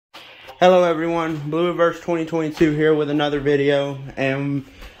Hello everyone, Blueverse 2022 here with another video, and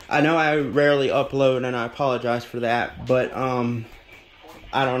I know I rarely upload and I apologize for that, but I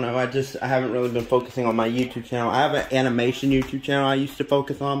don't know, I haven't really been focusing on my YouTube channel. I have an animation YouTube channel I used to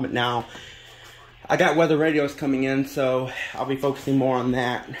focus on, but now I got weather radios coming in, so I'll be focusing more on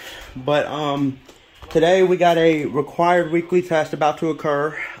that. But today we got a required weekly test about to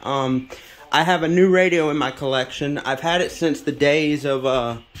occur. I have a new radio in my collection. I've had it since the days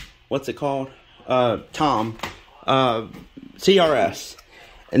of what's it called? CRS.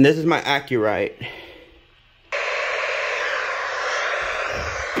 And this is my Accurite.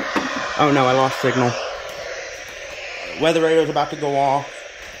 Oh no, I lost signal. Weather radio is about to go off.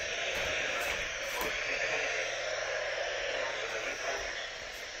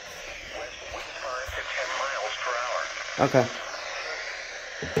 Okay.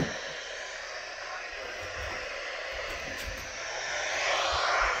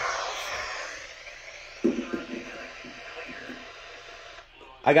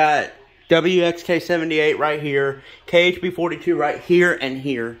 I got WXK78 right here, KHB42 right here and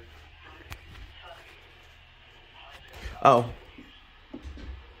here. Oh.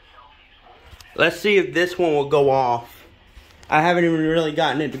 Let's see if this one will go off. I haven't even really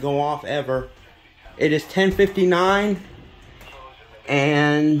gotten it to go off ever. It is 10:59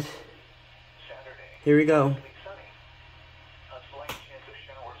 and here we go.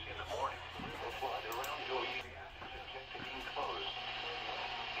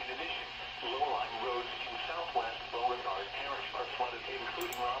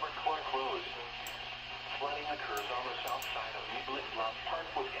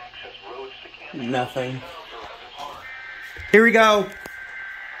 Nothing. Here we go.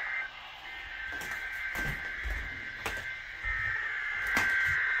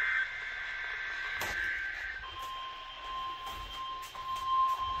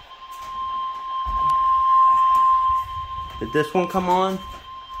 Did this one come on? This is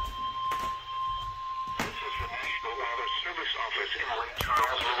the National Weather Service Office in Lake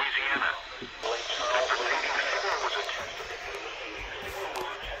Charles, Louisiana. Lake Charles, was a test.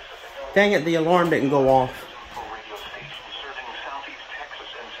 Dang it, the alarm didn't go off. For radio stations serving southeast Texas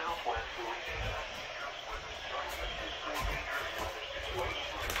and southwest Louisiana.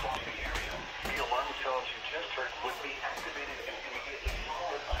 The alarm tones you just heard would be activated immediately.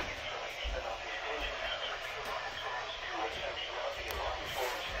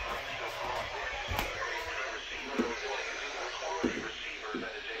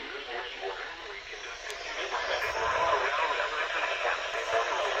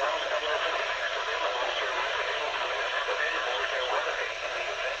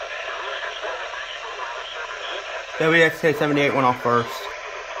 WXK78 went off first.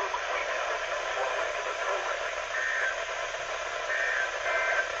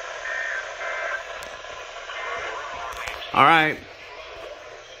 Alright.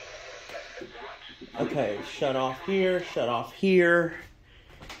 Okay, shut off here, shut off here.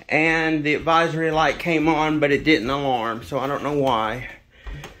 And the advisory light came on, but it didn't alarm, so I don't know why.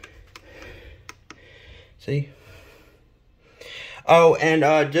 See? Oh,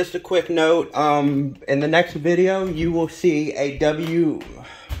 and just a quick note, in the next video, you will see a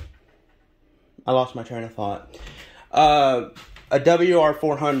I lost my train of thought. A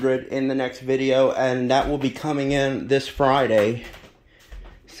WR400 in the next video, and that will be coming in this Friday.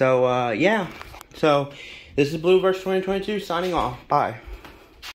 So, yeah. So, this is Blueverse 2022 signing off. Bye.